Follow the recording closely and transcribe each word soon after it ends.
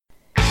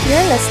You're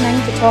listening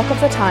to Talk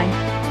of the Town,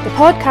 the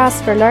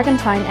podcast for Lurgan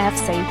Town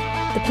FC,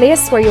 the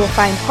place where you'll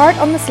find heart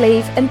on the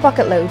sleeve in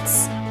bucket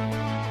loads.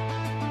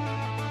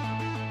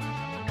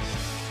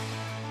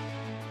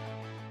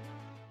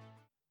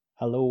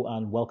 Hello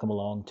and welcome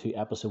along to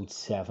episode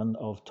 7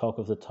 of Talk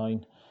of the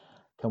Town.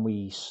 Can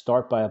we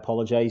start by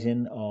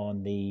apologising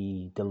on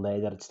the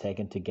delay that it's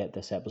taken to get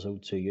this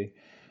episode to you?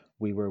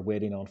 We were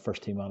waiting on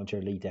first team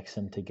manager Lee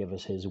Dixon to give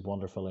us his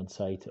wonderful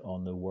insight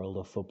on the world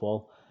of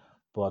football,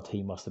 but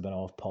he must have been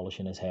off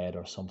polishing his head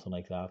or something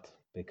like that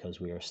because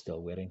we are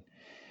still waiting.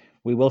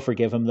 We will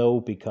forgive him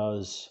though,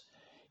 because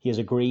he has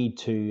agreed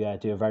to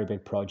do a very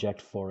big project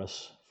for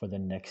us for the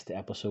next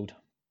episode.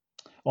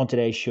 On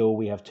today's show,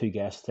 we have two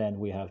guests then.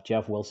 We have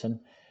Jeff Wilson,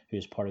 who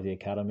is part of the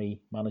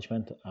academy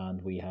management, and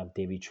we have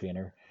Davy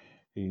Trainer,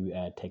 who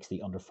takes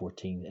the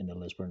under-14 in the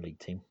Lisburn League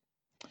team.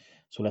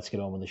 So let's get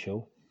on with the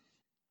show.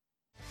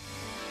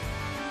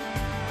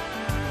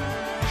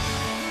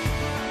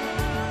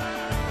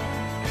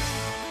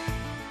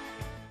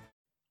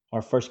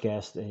 Our first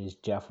guest is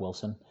Jeff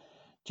Wilson.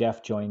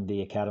 Jeff joined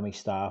the academy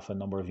staff a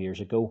number of years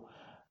ago.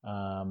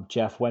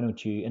 Jeff, why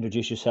don't you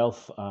introduce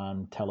yourself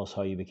and tell us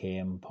how you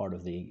became part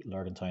of the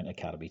Lurgan Town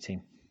Academy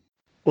team?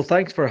 Well,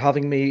 thanks for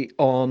having me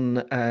on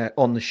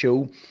the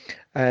show.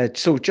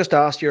 So just to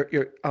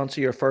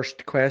answer your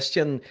first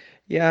question.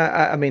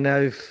 Yeah, I mean,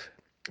 I've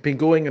been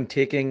going and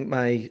taking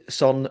my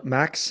son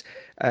Max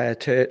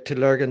to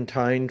Lurgan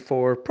Town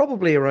for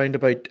probably around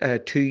about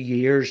 2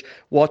 years,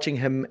 watching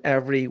him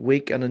every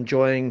week and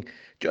enjoying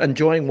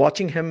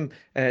watching him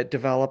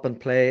develop and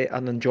play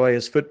and enjoy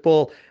his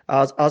football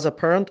as a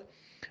parent.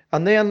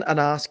 And then an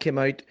ask came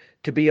out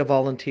to be a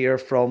volunteer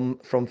from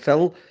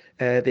Phil,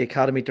 the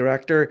academy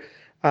director,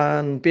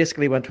 and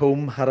basically went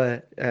home, had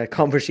a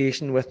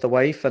conversation with the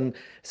wife and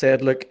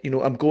said, look,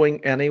 I'm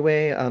going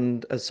anyway.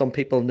 And as some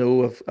people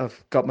know,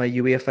 I've got my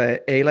UEFA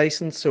A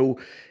license. So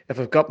if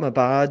I've got my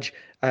badge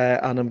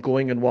and I'm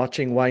going and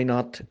watching, why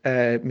not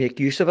make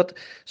use of it?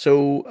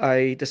 So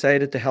I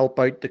decided to help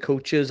out the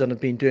coaches and have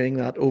been doing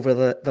that over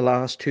the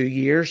last 2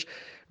 years.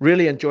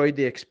 Really enjoyed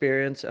the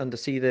experience and to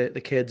see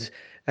the kids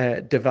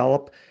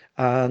develop.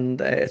 And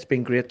it's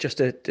been great just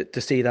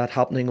to see that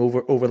happening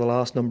over the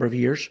last number of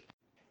years.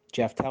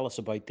 Jeff, tell us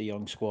about the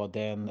young squad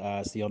then,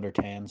 as the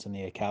under-10s in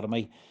the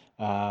academy.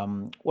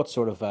 What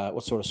sort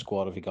of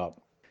squad have you got?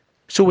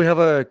 So we have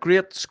a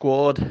great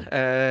squad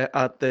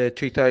at the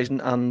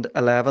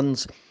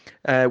 2011s.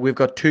 We've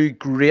got two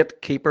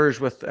great keepers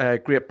with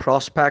great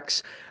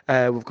prospects.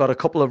 We've got a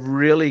couple of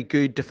really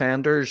good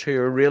defenders who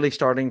are really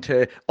starting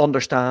to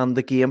understand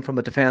the game from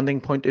a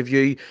defending point of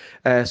view.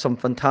 Some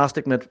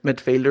fantastic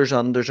midfielders,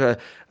 and there's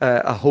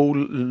a whole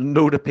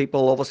load of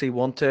people obviously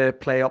want to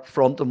play up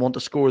front and want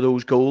to score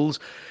those goals.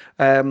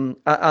 And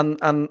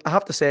I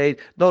have to say,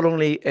 not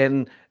only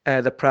in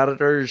the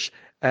Predators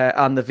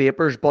and the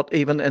Vapors, but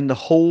even in the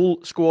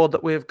whole squad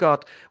that we've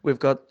got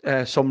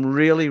some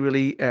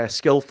really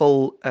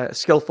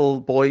skillful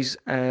boys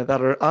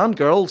that are and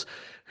girls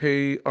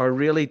who are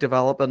really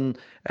developing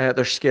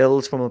their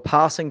skills from a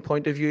passing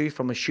point of view,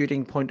 from a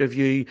shooting point of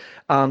view,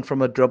 and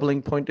from a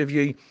dribbling point of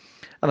view.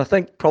 And I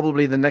think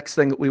probably the next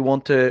thing that we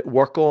want to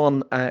work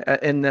on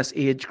in this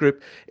age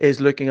group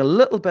is looking a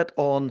little bit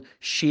on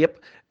shape.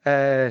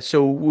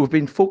 So we've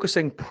been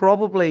focusing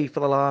probably for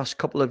the last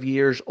couple of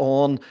years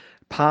on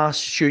pass,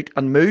 shoot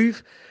and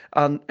move,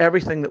 and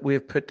everything that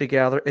we've put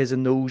together is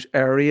in those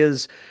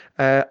areas.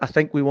 I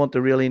think we want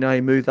to really now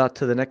move that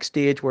to the next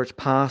stage where it's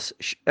pass,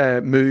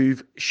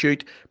 move,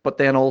 shoot, but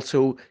then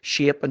also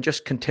shape, and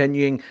just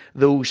continuing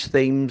those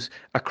themes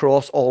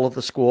across all of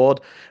the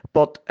squad.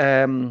 But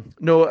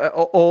no,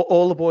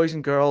 all the boys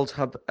and girls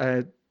have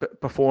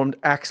performed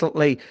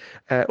excellently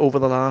over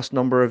the last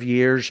number of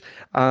years,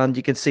 and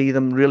you can see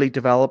them really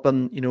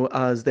developing,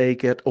 as they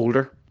get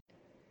older.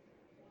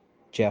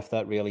 Jeff,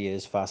 that really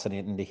is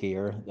fascinating to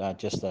hear.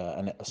 Just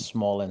a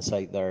small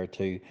insight there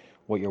to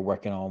what you're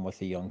working on with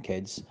the young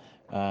kids.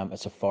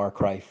 It's a far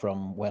cry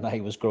from when I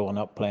was growing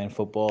up playing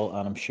football,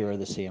 and I'm sure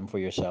the same for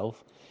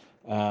yourself.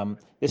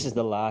 This is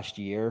the last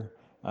year,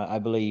 I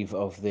believe,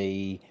 of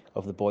the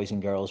boys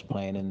and girls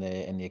playing in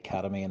the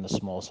academy and the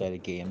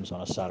small-sided games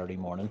on a Saturday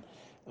morning.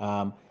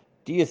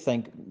 Do you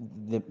think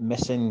that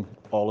missing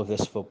all of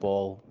this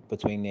football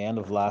between the end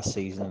of last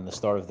season and the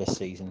start of this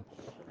season,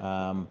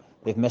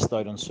 they've missed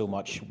out on so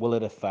much? Will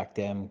it affect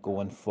them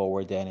going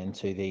forward then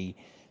into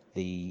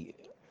the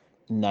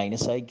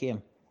nine-a-side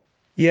game?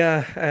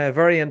 Yeah,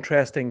 very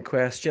interesting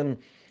question.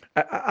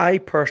 I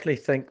personally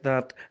think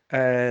that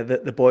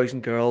the boys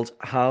and girls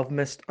have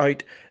missed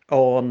out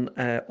on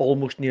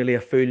almost nearly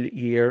a full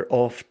year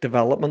of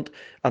development,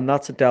 and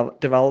that's a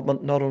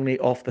development not only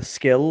of the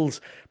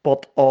skills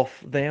but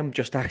of them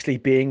just actually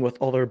being with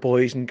other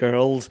boys and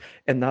girls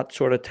in that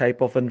sort of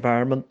type of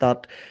environment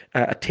that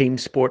a team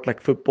sport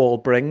like football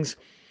brings.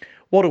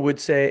 What I would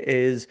say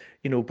is,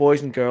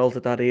 boys and girls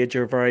at that age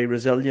are very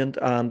resilient,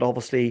 and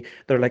obviously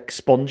they're like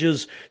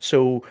sponges.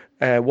 So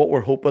what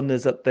we're hoping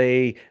is that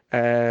they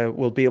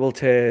will be able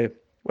to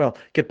well,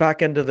 get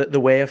back into the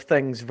way of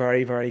things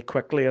very, very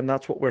quickly, and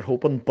that's what we're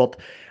hoping. But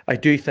I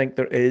do think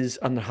there is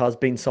and there has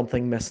been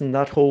something missing,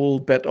 that whole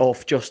bit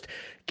of just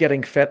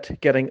getting fit,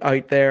 getting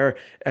out there,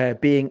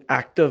 being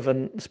active,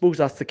 and I suppose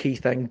that's the key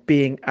thing,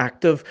 being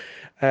active.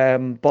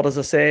 But as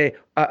I say,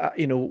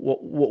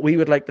 what we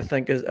would like to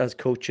think as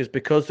coaches,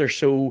 because they're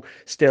so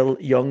still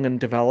young and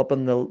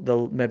developing,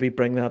 they'll maybe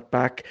bring that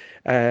back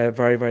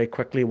very, very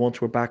quickly once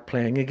we're back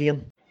playing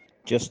again.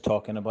 Just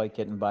talking about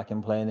getting back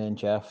and playing then,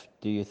 Jeff,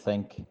 do you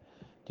think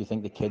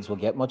the kids will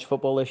get much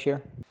football this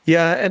year?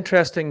 Yeah,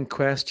 interesting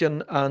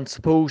question, and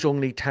suppose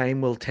only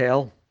time will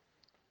tell.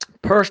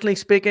 Personally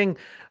speaking,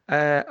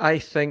 I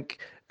think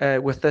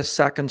with this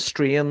second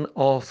strain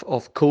of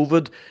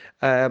COVID,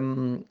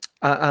 and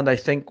I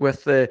think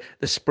with the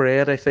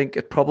spread, I think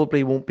it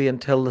probably won't be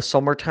until the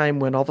summertime,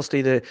 when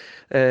obviously the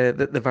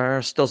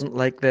virus doesn't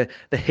like the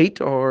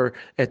heat, or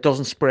it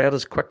doesn't spread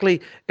as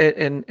quickly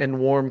in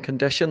warm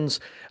conditions.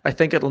 I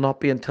think it'll not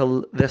be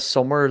until this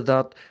summer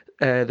that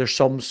there's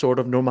some sort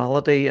of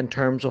normality in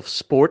terms of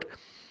sport.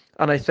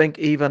 And I think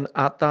even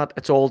at that,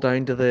 it's all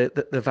down to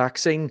the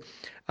vaccine.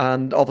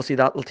 And obviously,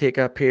 that will take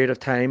a period of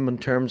time in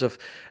terms of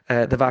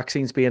the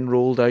vaccines being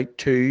rolled out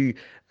to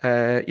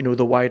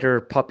the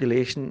wider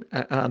population,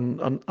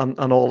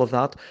 and all of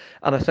that.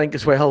 And I think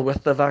as well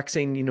with the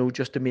vaccine,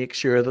 just to make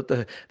sure that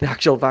the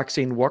actual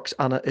vaccine works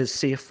and it is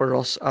safe for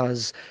us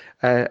as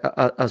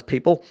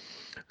people.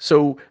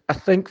 So I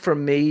think for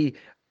me,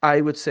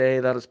 I would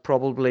say that it's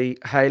probably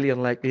highly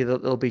unlikely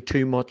that there'll be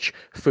too much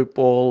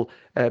football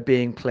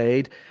being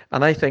played.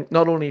 And I think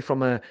not only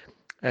from a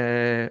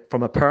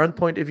parent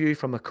point of view,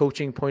 from a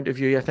coaching point of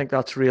view, I think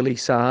that's really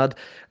sad.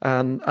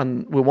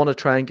 And we want to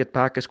try and get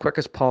back as quick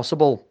as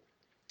possible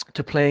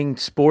to playing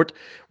sport,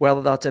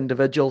 whether that's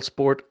individual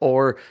sport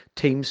or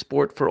team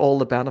sport, for all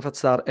the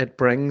benefits that it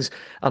brings,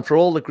 and for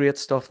all the great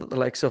stuff that the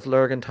likes of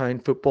Lurgan Town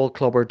Football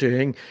Club are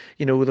doing.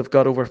 They've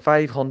got over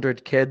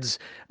 500 kids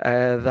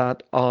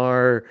that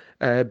are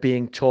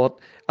being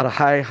taught at a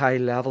high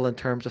level in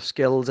terms of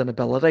skills and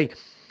ability.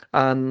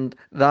 And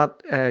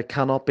that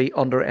cannot be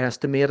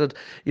underestimated.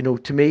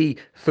 To me,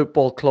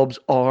 football clubs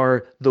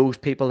are those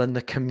people in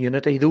the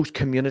community, those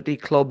community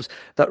clubs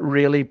that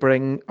really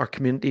bring our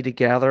community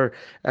together.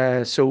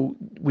 So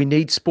we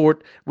need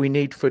sport, we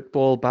need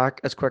football back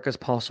as quick as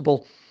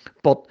possible.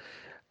 But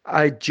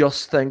I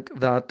just think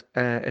that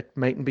it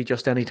mightn't be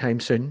just any time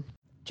soon.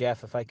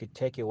 Jeff, if I could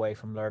take you away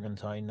from Lurgan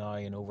Town now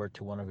and over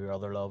to one of your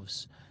other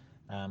loves,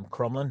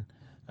 Crumlin.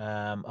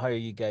 How are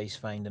you guys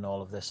finding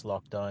all of this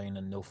lockdown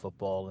and no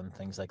football and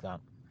things like that?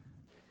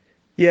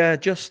 Yeah,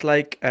 just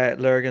like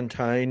Lurgan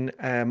Town,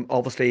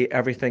 obviously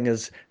everything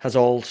has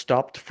all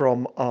stopped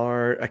from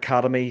our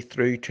academy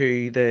through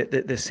to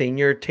the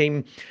senior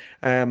team.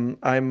 I'm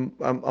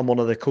one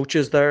of the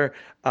coaches there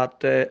at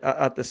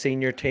the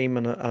senior team,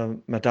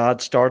 and my dad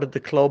started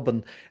the club,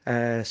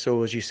 and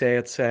so as you say,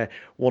 it's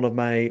one of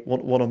my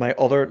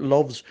other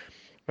loves.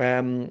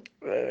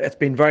 It's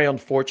been very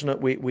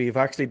unfortunate. We've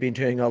actually been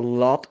doing a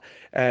lot.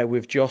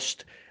 We've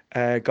just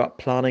got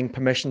planning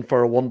permission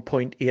for a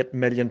 £1.8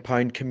 million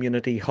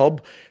community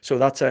hub. So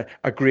that's a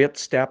great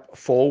step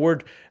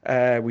forward.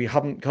 We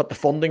haven't got the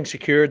funding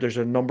secured. There's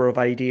a number of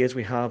ideas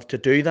we have to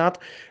do that.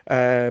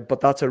 But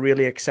that's a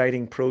really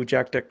exciting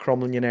project at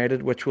Crumlin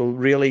United, which will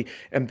really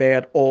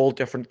embed all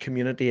different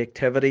community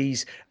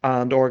activities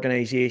and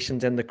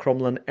organisations in the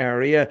Crumlin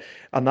area.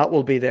 And that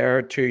will be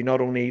there to not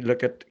only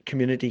look at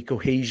community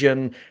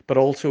cohesion, but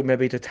also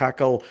maybe to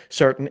tackle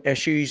certain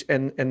issues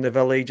in the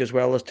village, as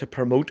well as to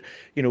promote,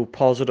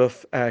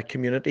 positive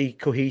community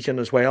cohesion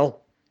as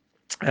well.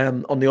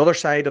 On the other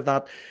side of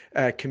that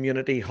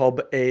community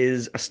hub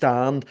is a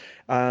stand,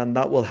 and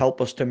that will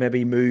help us to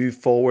maybe move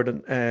forward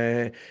in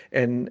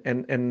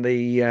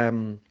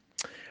the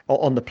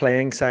on the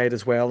playing side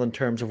as well, in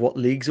terms of what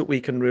leagues that we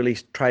can really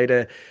try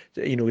to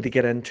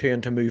get into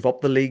and to move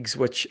up the leagues,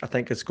 which I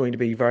think is going to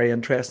be very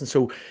interesting.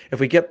 So if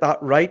we get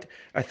that right,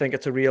 I think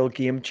it's a real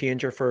game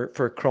changer for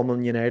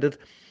Crumlin United.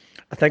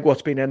 I think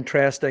what's been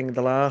interesting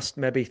the last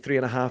maybe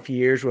 3.5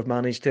 years, we've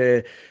managed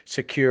to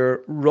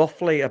secure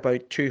roughly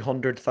about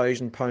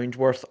 £200,000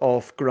 worth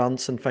of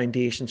grants and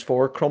foundations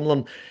for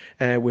Crumlin.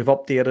 We've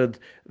updated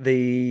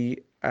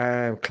the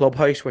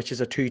clubhouse, which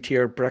is a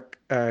two-tier brick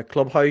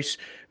clubhouse.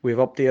 We've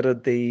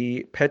updated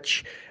the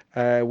pitch.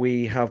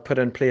 We have put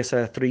in place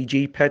a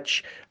 3G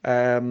pitch.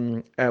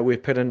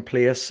 We've put in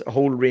place a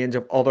whole range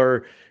of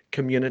other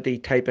community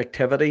type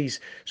activities.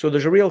 So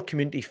there's a real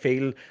community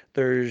feel.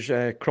 There's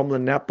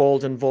Crumlin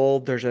netballs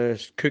involved. There's a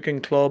cooking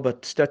club, a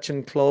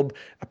stitching club,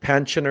 a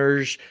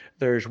pensioners.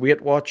 There's Weight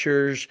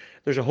Watchers.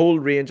 There's a whole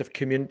range of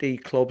community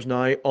clubs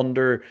now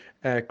under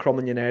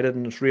Crumlin United,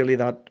 and it's really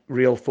that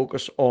real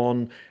focus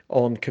on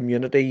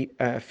community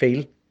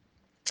feel.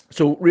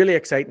 So really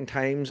exciting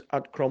times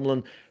at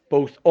Crumlin,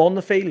 both on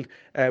the field.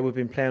 We've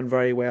been playing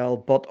very well,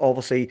 but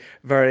obviously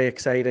very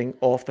exciting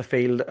off the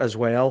field as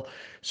well.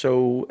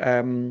 So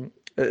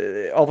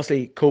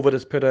obviously COVID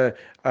has put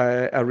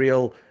a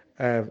real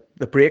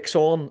the brakes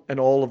on in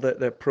all of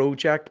the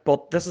project,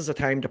 but this is a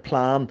time to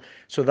plan.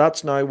 So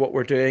that's now what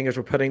we're doing, is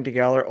we're putting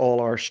together all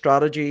our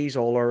strategies,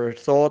 all our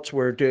thoughts.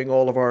 We're doing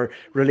all of our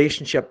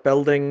relationship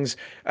buildings,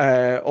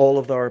 all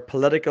of our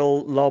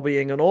political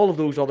lobbying, and all of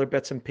those other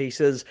bits and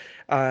pieces.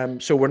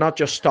 So we're not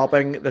just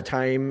stopping the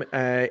time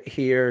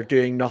here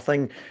doing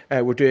nothing.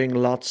 We're doing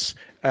lots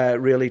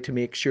really to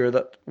make sure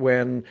that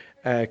when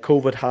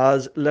COVID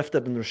has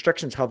lifted and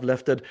restrictions have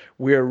lifted,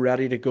 we're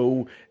ready to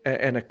go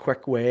in a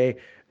quick way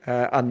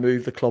and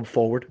move the club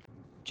forward.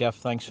 Jeff,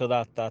 thanks for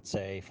that. That's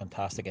a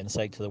fantastic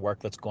insight to the work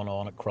that's going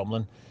on at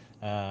Crumlin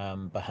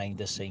behind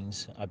the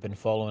scenes. I've been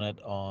following it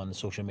on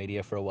social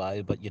media for a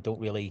while, but you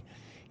don't really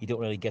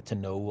get to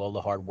know all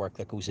the hard work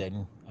that goes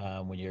in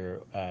when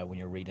you're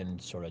reading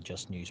sort of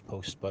just news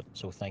posts. But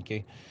so thank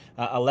you.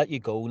 I'll let you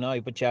go now.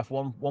 But Jeff,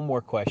 one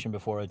more question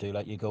before I do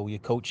let you go. You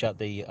coach at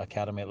the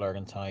academy at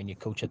Lurgan Town. You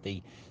coach at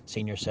the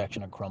senior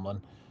section at Crumlin.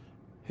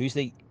 Who's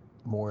the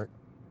more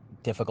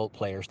difficult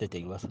players to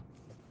deal with?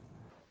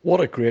 What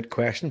a great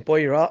question.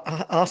 Boy, you're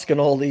asking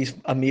all these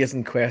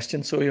amazing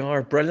questions. So you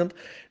are brilliant,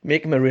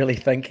 making me really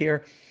think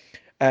here.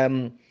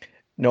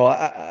 No,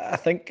 I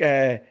think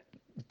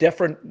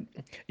different,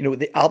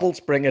 the adults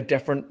bring a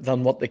different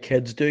than what the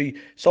kids do.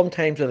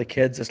 Sometimes with the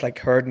kids, it's like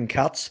herding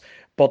cats,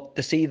 but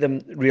to see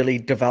them really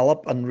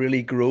develop and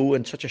really grow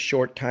in such a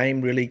short time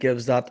really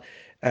gives that,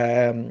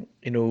 really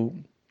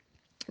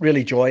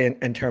joy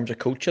in terms of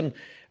coaching.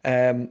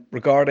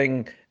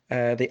 Regarding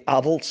the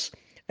adults,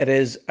 it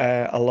is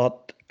a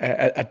lot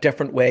a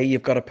different way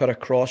you've got to put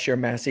across your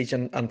message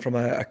and from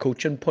a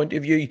coaching point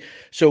of view.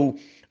 So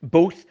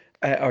both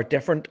are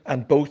different,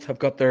 and both have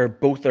got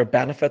both their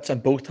benefits,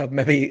 and both have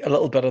maybe a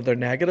little bit of their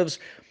negatives.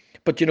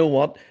 But you know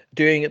what?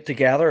 Doing it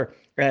together,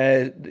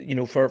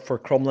 for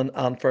Crumlin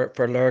and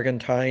for Lurgan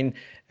Town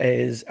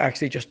is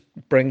actually just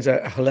brings a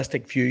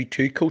holistic view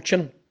to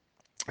coaching.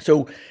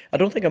 So I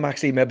don't think I'm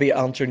actually maybe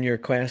answering your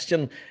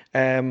question,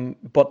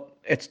 but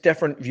it's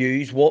different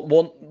views.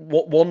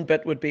 One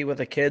bit would be with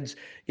the kids,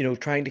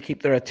 trying to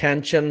keep their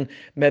attention.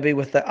 Maybe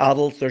with the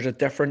adults, there's a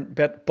different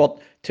bit.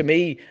 But to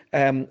me,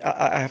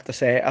 I have to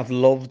say, I've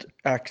loved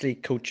actually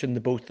coaching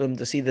the both of them.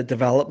 To see the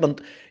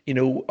development,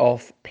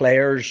 of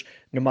players,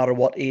 no matter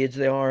what age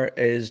they are,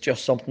 is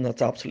just something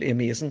that's absolutely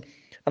amazing.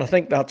 And I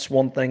think that's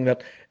one thing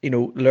that,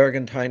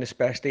 Lurgan Town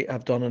especially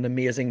have done an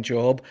amazing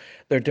job.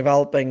 They're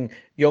developing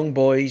young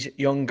boys,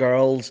 young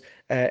girls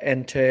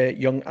into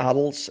young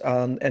adults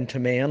and into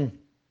men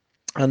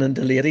and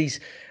into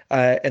ladies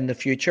in the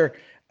future.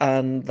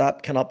 And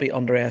that cannot be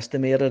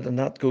underestimated. And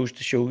that goes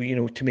to show,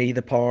 to me,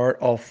 the power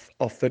of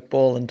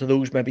football. And to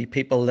those maybe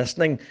people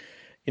listening,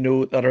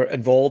 that are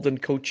involved in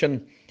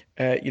coaching,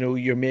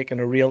 you're making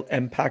a real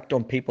impact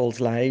on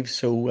people's lives.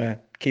 So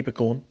keep it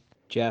going.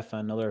 Jeff,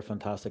 another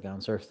fantastic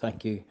answer.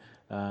 Thank you.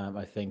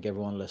 I think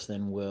everyone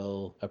listening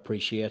will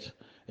appreciate,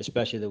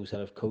 especially those that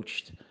have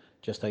coached,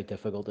 just how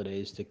difficult it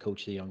is to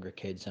coach the younger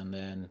kids. And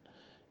then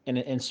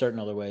in certain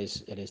other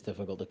ways, it is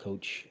difficult to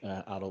coach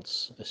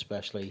adults,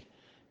 especially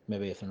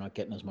maybe if they're not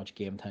getting as much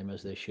game time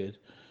as they should.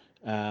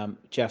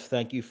 Jeff,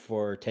 thank you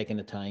for taking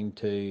the time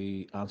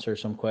to answer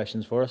some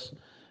questions for us.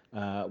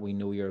 We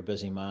know you're a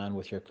busy man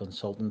with your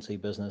consultancy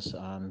business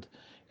and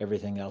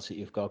everything else that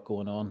you've got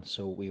going on,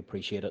 so we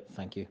appreciate it.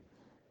 Thank you.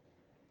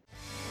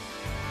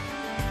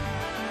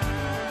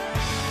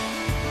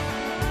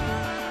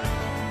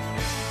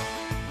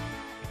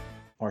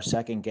 Our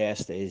second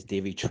guest is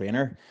Davy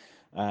Trainer.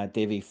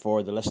 Davy,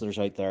 for the listeners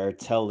out there,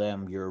 tell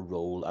them your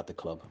role at the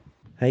club.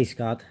 Hi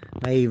Scott,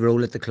 my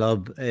role at the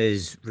club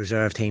is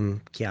reserve team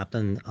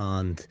captain,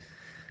 and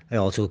I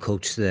also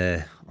coach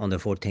the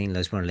under-14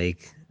 Lisburn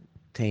League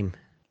team.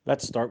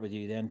 Let's start with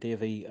you then,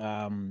 Davy.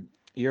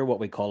 You're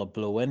what we call a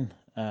blow-in,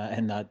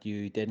 in that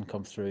you didn't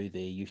come through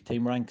the youth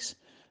team ranks.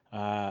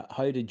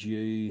 How did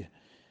you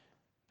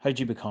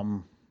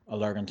become a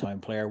Lurgan Town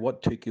player?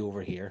 What took you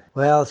over here?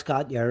 Well,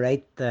 Scott, you're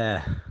right.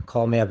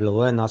 Call me a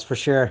blow-in, that's for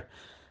sure.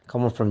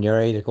 Coming from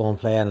Newry to go and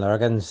play in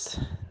Lurgan's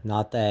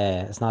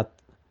it's not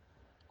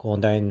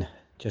going down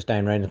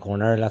round the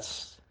corner.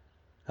 Let's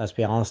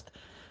be honest.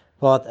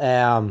 But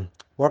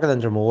working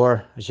in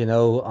Dromore, as you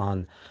know,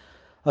 and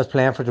I was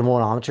playing for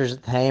Dromore Amateurs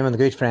at the time, and a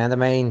good friend of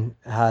mine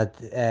had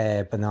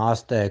been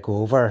asked to go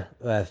over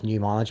with new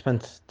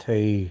management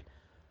to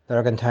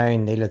Lurgan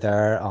Town. Neil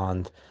Adair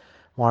and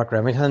Mark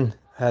Remington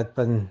had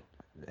been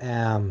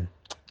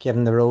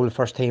given the role of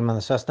first team and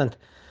assistant,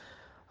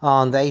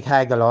 and they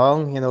tagged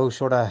along,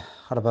 sort of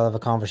had a bit of a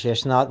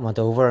conversation that and went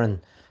over and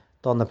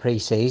done the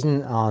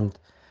pre-season, and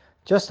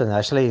just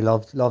initially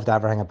loved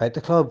everything about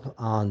the club.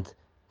 And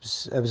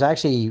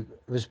it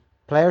was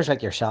players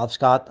like yourself,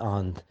 Scott,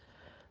 and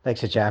like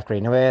Sir Jeff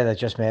Greenaway, that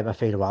just made me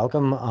feel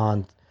welcome.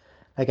 And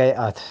like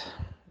I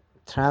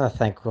trying to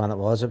think when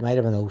it might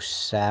have been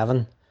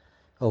 07,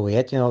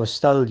 08, I was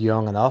still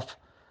young enough.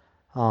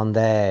 And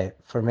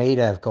for me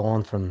to have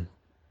gone from,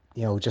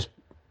 just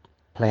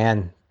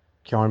playing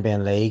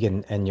Cornbean League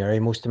in Newry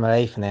most of my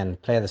life, and then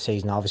play the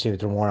season obviously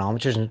with the more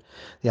amateurs in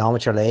the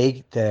amateur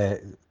league,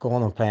 to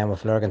going and playing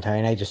with Lurgan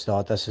Town, I just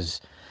thought this is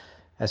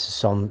this is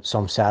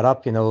some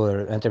setup,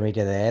 or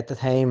intermediate A at the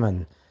time,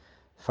 and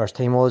first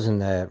team was,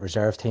 and the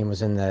reserve team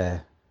was in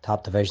the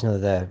top division of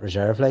the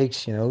reserve leagues,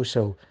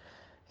 so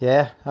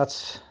yeah,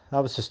 that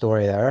was the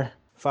story there.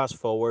 Fast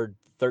forward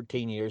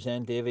 13 years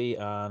then, Davy,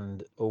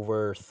 and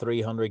over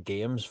 300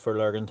 games for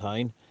Lurgan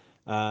Town.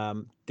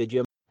 Did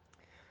you?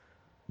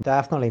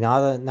 Definitely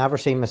not. I never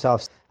seen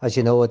myself. As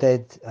you know, I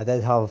did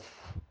have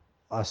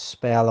a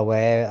spell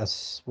away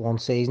as one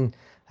season,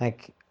 I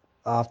think,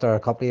 after a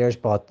couple of years,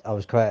 but I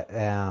was quite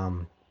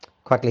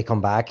quickly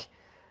come back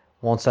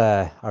once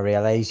I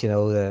realised,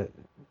 that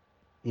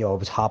I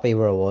was happy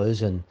where I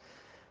was, and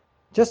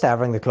just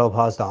everything the club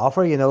has to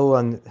offer,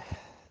 and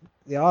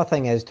the other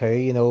thing is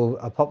too,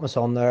 I put my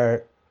son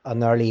there at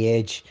an early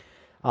age,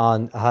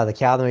 and I had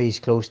academies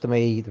close to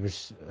me. There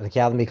was an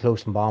academy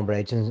close in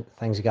Bridge and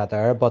things I got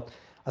there, but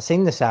I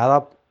seen the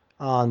setup,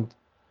 and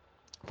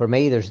for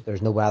me,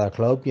 there's no better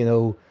club,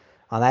 and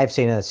I've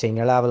seen it at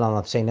senior level, and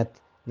I've seen it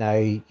now,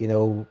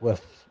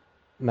 with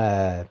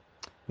my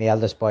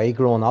eldest boy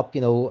growing up,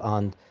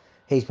 and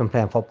he's been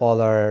playing football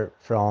there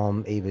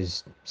from he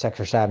was 6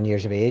 or 7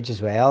 years of age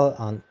as well,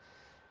 and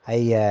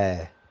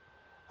I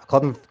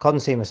couldn't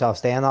see myself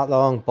staying that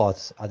long,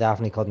 but I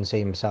definitely couldn't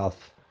see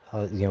myself,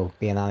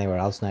 being anywhere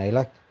else now.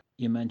 Like,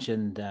 You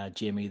mentioned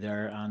Jamie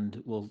there,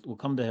 and we'll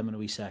come to him in a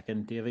wee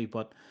second, Davy.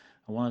 But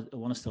I want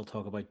to still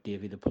talk about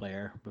Davy the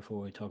player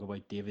before we talk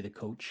about Davy the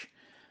coach.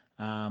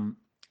 Um,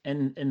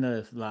 in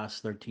the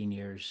last 13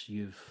 years,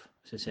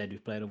 as I said,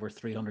 you've played over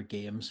 300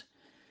 games.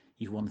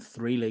 You've won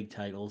 3 league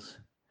titles,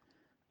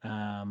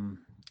 um,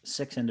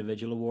 6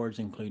 individual awards,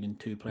 including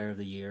 2 Player of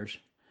the Years.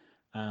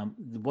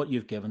 What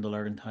you've given to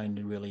Lurgan Town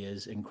really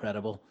is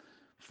incredible.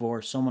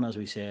 For someone, as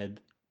we said,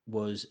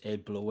 was a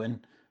blow-in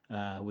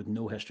with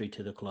no history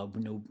to the club,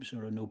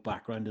 no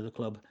background to the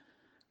club.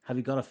 Have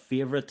you got a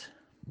favorite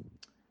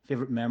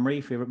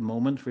memory, favorite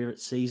moment, favorite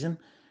season,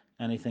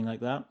 anything like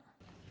that?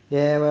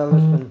 yeah, well,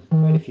 there's been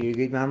quite a few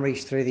good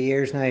memories through the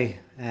years now.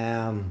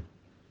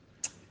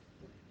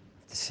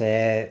 To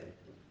say,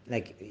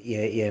 like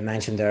you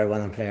mentioned there,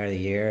 winning player of the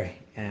year,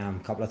 a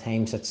couple of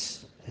times.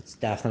 It's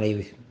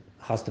definitely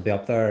has to be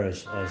up there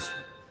as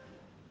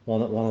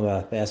one of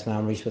the best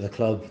memories with the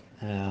club.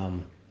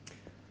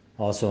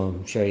 Also,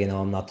 I'm sure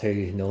I'm not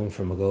too known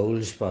for my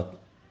goals, but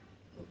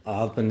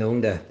I've been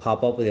known to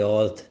pop up with the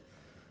odd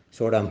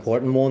sort of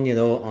important one,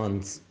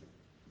 and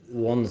the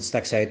one that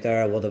sticks out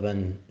there would have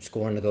been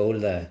scoring the goal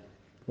to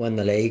win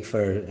the league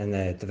in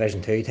the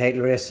Division Two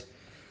title race.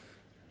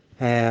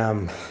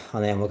 And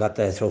then we got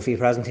the trophy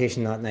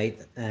presentation that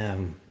night,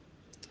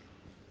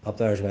 up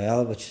there as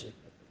well, which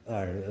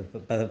are a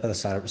bit of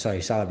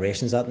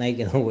celebrations that night,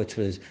 which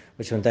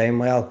went down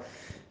well.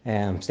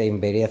 Stephen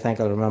Beattie, I think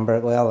I'll remember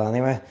it well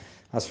anyway,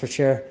 that's for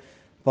sure.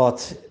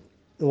 But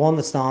the one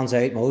that stands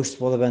out most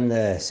would have been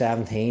the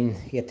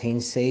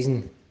 17-18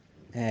 season,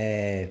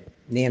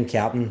 named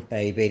captain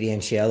by Beattie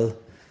and Shill,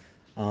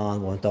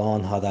 and went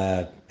on, had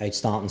a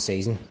outstanding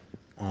season,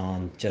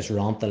 and just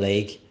ramped the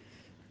league.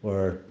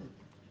 Were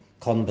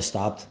couldn't be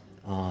stopped,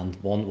 and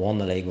won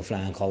the league with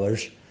flying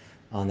colours,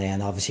 and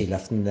then obviously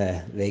lifting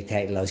the league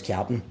title as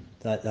captain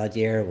that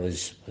year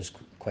was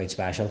quite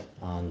special,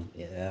 and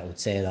I would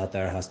say that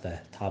there has to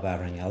top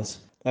everything else.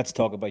 Let's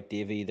talk about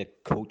Davy, the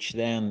coach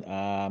then.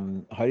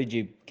 How did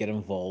you get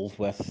involved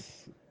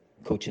with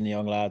coaching the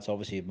young lads?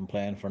 Obviously, you've been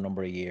playing for a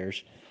number of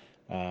years.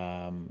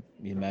 You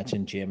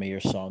mentioned Jamie, your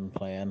son,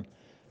 playing.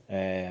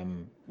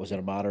 Was it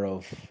a matter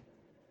of,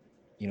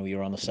 you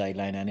were on the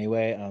sideline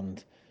anyway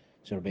and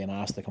sort of being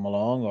asked to come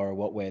along, or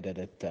what way did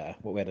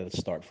it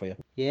start for you?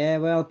 Yeah,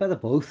 well, a bit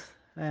of both.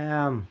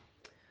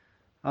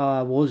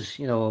 I was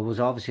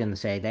obviously on the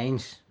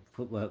sidelines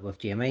with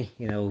Jamie,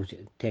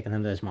 taking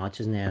him to his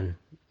matches, and then,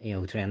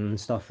 training and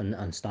stuff,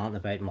 and starting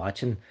about and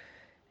watching,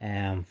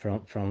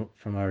 from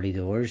early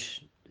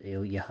doors.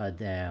 You had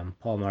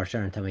Paul Mercer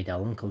and Timmy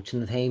Dillon coaching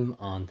the team,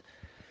 and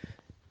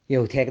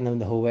taking them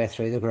the whole way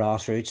through the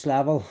grassroots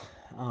level,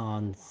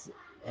 and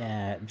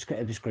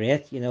it was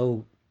great.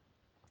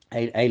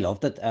 I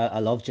loved it. I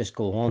loved just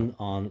going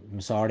on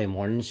Saturday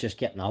mornings, just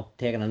getting up,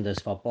 taking him to his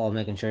football,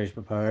 making sure he's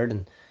prepared,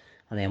 and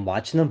then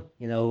watching him,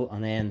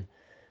 and then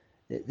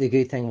the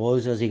good thing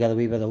was, as he got a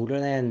wee bit older,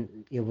 then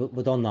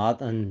we done that,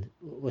 and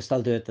we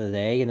still do it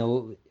today.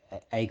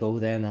 I go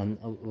then, and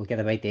we get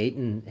a bite to eat,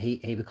 and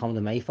he would come to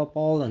my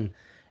football, and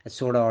it's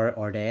sort of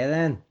our day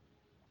then.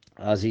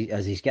 As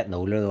he's getting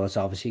older, though, it's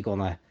obviously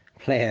gonna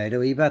play out a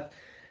wee bit.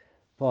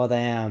 But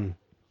I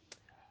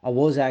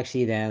was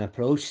actually then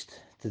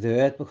approached to do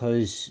it,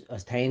 because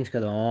as times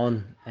got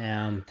on,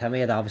 Timmy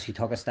had obviously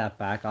took a step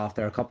back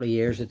after a couple of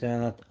years of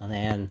doing it, and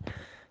then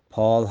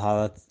Paul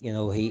had it.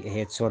 He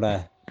had sort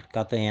of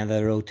got to the end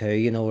of the road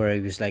too. Where he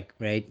was like,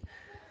 right,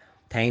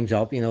 time's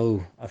up.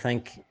 I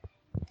think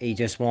he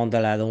just wanted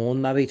to let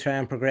on, maybe try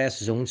and progress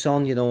his own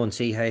son. And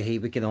see how he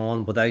would get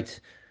on without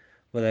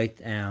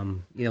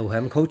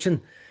him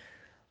coaching.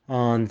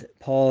 And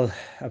Paul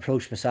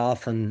approached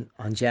myself and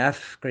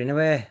Jeff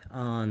Greenaway,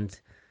 and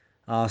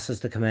asked us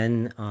to come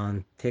in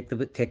and take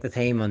the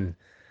team and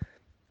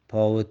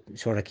Paul would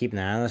sort of keep an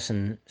eye on us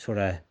and sort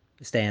of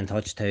stay in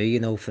touch too, you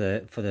know,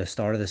 for the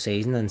start of the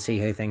season and see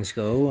how things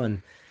go.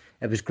 And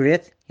it was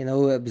great, you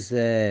know. It was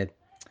the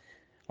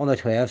under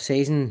 12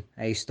 season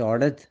I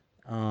started,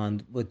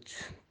 and with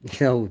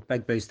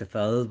big boost to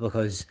Phil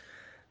because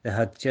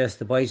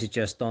the boys had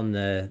just done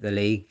the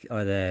league,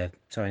 or the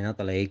sorry, not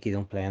the league, you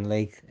don't play in the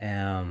league,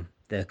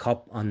 the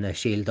cup on the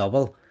Shield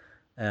double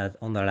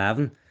under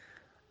 11,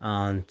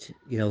 and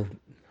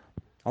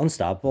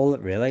unstoppable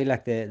really,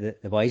 like the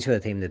boys were the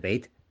team to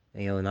beat.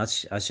 And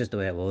that's just the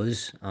way it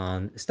was,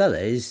 and it still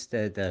is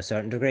to a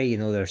certain degree.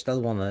 They're still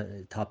one of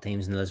the top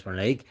teams in the Lisbon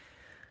League,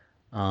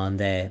 and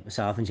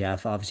myself and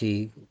Jeff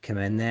obviously came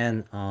in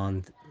then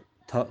and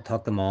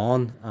took them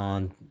on,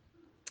 and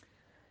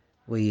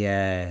we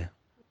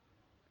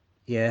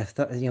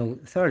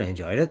thoroughly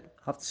enjoyed it,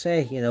 I have to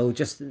say.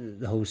 Just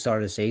the whole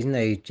start of the season.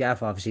 Now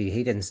Jeff, obviously,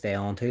 he didn't stay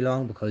on too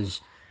long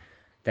because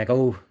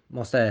Deco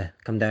must have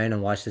come down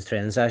and watched his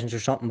training sessions or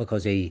something,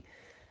 because he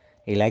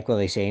liked what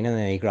he seen, and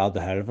then he grabbed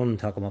the hold of him and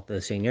took him up to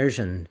the seniors,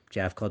 and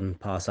Jeff couldn't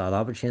pass that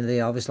opportunity,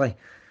 obviously.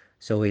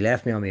 So he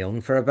left me on my own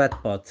for a bit,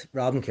 but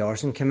Robin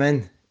Kjorsen came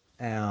in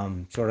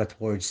sort of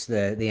towards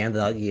the end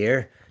of that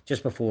year,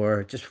 just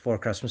before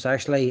Christmas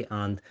actually,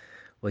 and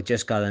we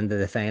just got into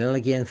the final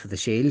again for the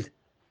Shield,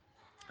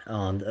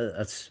 and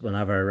that's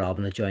whenever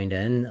Robin had joined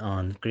in,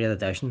 and great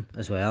addition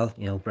as well,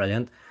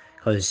 brilliant,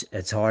 because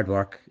it's hard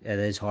work. It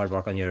is hard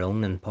work on your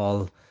own, and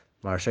Paul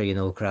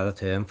Mercer, credit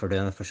to him for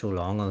doing it for so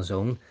long on his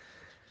own.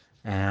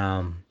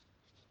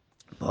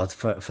 But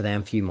for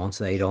them few months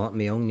that I done it on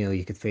my own,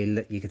 you could feel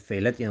it.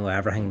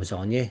 Everything was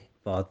on you.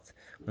 But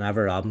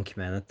whenever Robin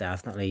came in, it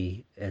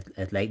definitely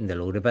it lightened the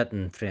load a bit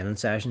in training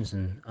sessions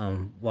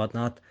and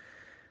whatnot.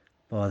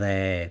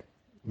 But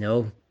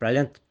no,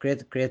 brilliant,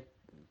 great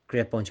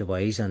bunch of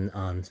boys,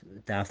 and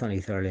definitely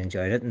thoroughly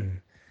enjoyed it.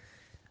 And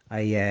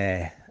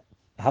I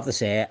have to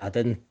say, I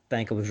didn't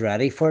think I was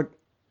ready for it,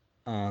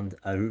 and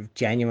I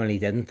genuinely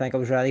didn't think I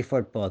was ready for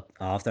it. But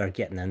after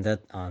getting into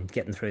it and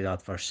getting through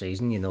that first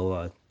season,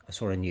 I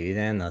sort of knew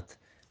then that,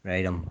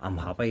 right, I'm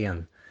happy,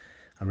 and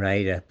I'm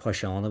ready to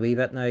push on a wee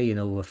bit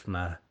now, with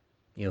my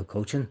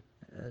coaching,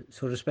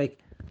 so to speak.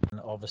 And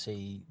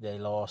obviously, they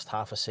lost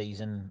half a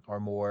season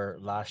or more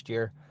last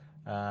year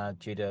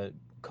due to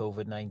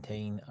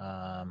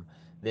COVID-19.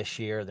 This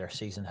year, their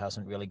season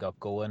hasn't really got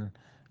going.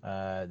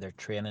 Their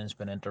training's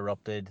been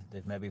interrupted.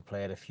 They've maybe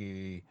played a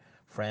few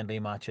friendly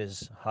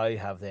matches. How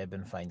have they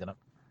been finding it?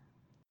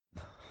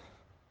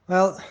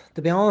 Well,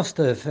 to be honest,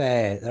 if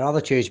their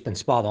attitude's been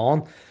spot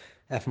on,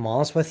 if I'm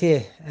honest with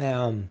you.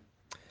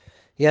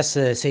 Yes,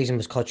 the season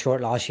was cut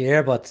short last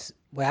year, but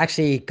we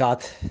actually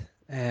got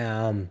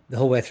the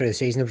whole way through the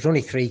season. There was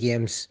only 3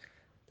 games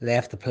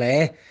left to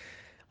play,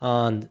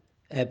 and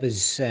it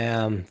was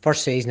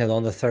first season at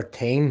under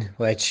 13,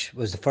 which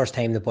was the first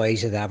time the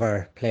boys had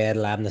ever played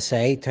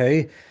 11-a-side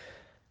too.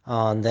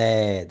 And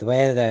the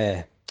way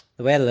the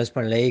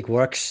Lisbon League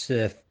works,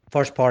 the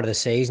first part of the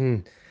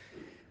season,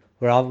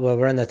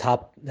 we're in the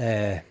top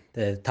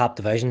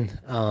division,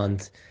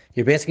 and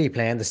you're basically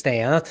playing to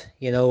stay in it.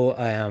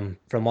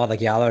 From what I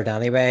gathered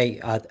anyway,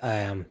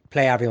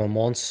 play everyone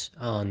once,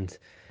 and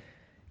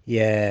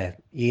you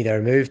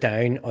either move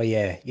down or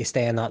you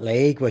stay in that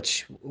league,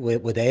 which we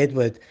did.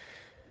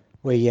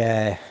 We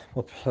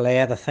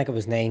played, I think it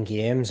was 9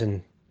 games,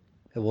 and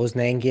it was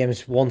 9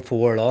 games, won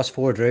 4, lost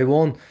 4, drew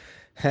 1.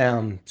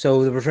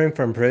 So there was room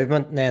for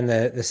improvement, and then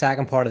the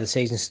second part of the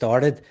season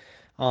started,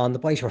 and the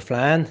boys were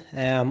flying,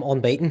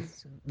 unbeaten,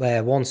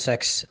 won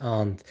 6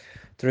 and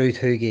drew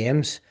 2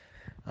 games.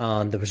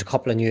 And there was a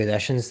couple of new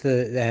additions.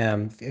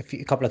 A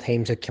couple of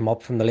teams had come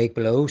up from the league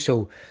below,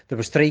 so there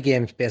was 3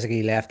 games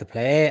basically left to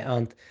play,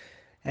 and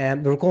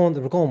they were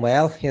going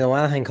well.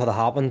 Anything could have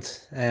happened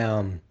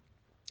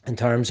in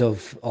terms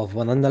of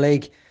winning the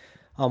league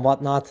and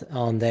whatnot,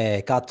 and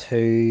they got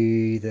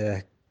to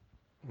the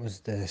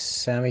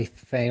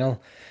semi-final.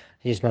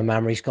 Use my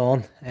memory's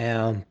gone.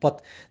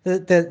 But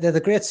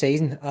the great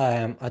season.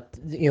 At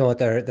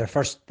their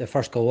first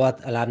go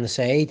at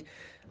 11-a-side,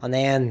 and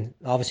then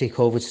obviously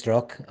COVID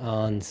struck,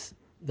 and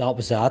that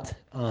was that.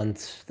 And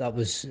that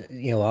was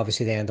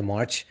obviously the end of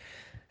March.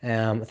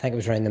 I think it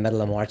was around the middle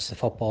of March the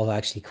football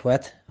actually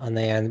quit, and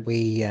then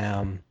we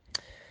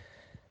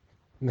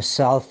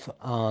myself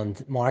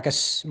and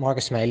Marcus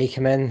Smiley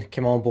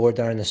came on board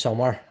during the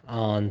summer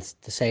and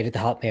decided to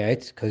help me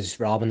out, because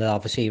Robin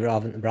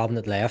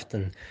had left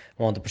and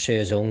wanted to pursue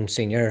his own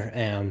senior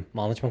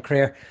management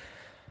career.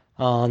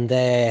 And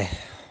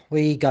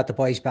we got the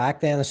boys back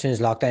then as soon as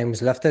lockdown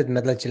was lifted,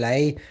 middle of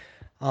July,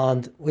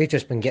 and we've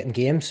just been getting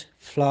games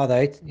flat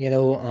out,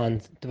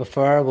 and to be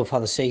fair, we've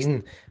had a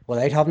season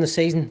without having a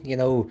season,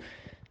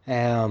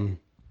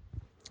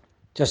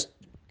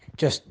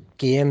 just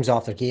games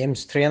after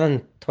games,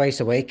 training twice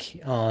a week,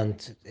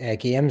 and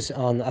games.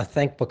 And I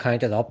think we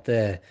counted up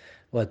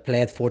we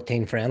played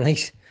 14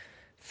 friendlies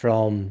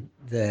from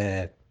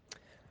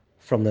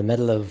from the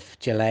middle of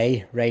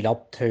July right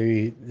up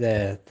to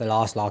the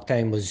last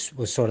lockdown was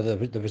sort of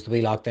there was the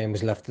wee lockdown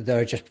was lifted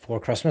there just before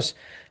Christmas.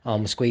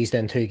 Squeezed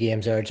in 2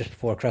 games there just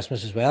before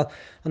Christmas as well,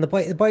 and the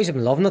boys have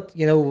been loving it.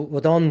 You know, we're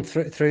done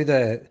through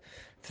the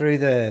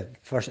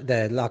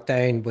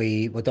lockdown.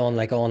 We done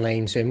like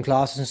online Zoom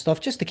classes and stuff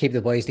just to keep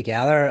the boys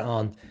together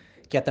and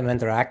get them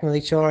interacting with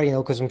each other. You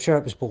know, because I'm sure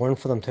it was boring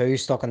for them too,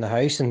 stuck in the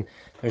house, and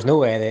there's no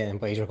way the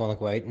boys are going to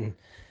go out and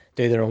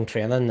do their own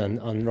training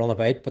and run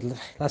about. But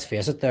let's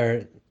face it,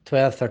 they're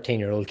 12,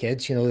 13-year-old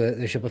kids. You know,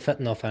 they should be fit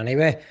enough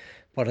anyway.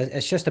 But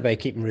it's just about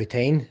keeping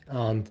routine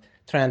and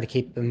trying to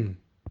keep them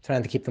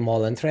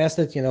all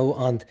interested. You know,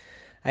 and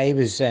I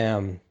was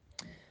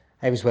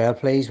well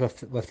pleased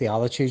with the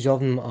attitudes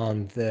of them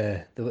and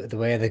the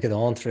way they got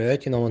on through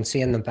it. You know, and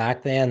seeing them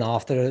back then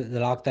after the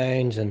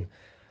lockdowns and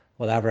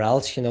whatever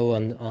else. You know,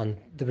 and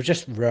they were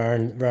just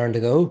raring to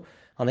go.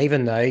 And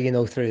even now, you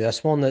know, through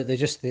this one, they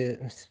just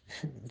the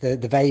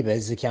vibe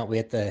is they can't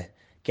wait to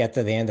get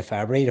to the end of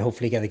February to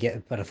hopefully get a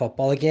bit of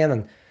football again.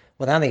 And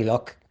with any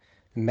luck,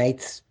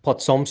 might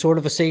put some sort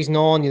of a season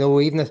on. You know,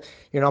 even if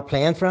you're not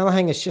playing for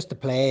anything, it's just to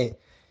play,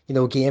 you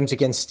know, games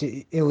against,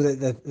 you know,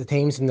 the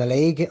teams in the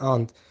league,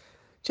 and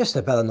just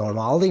a bit of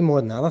normality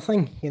more than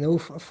anything, you know,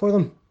 for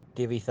them.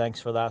 Davey,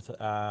 thanks for that.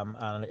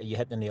 And you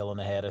hit the nail on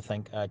the head. I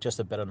think just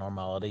a bit of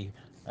normality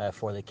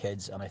for the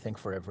kids, and I think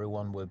for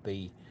everyone would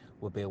be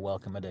a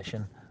welcome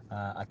addition.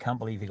 I can't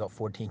believe you got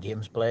 14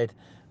 games played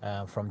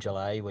from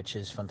July, which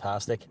is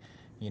fantastic.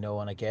 You know,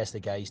 and I guess the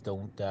guys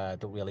don't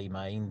really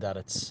mind that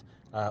it's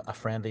a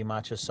friendly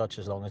match as such,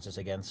 as long as it's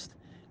against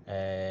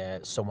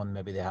someone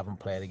maybe they haven't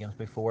played against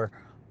before,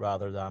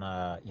 rather than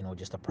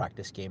just a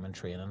practice game in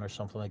training or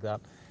something like that.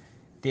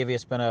 Davey,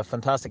 it's been a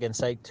fantastic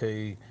insight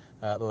to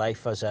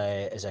life as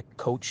a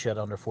coach at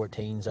under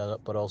 14s,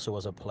 but also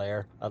as a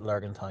player at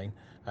Lurgan Town.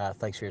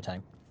 Thanks for your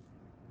time.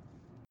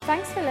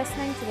 Thanks for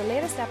listening to the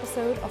latest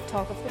episode of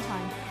Talk of the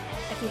Town.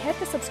 If you hit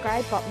the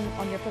subscribe button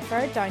on your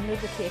preferred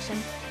download location,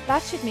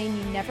 that should mean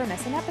you never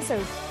miss an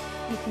episode.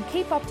 You can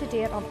keep up to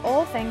date on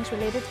all things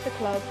related to the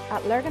club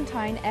at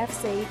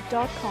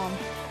lurgantownfc.com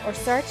or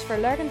search for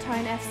Lurgan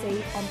Town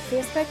FC on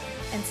Facebook,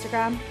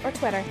 Instagram or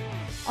Twitter.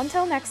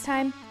 Until next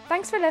time,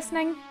 thanks for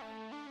listening.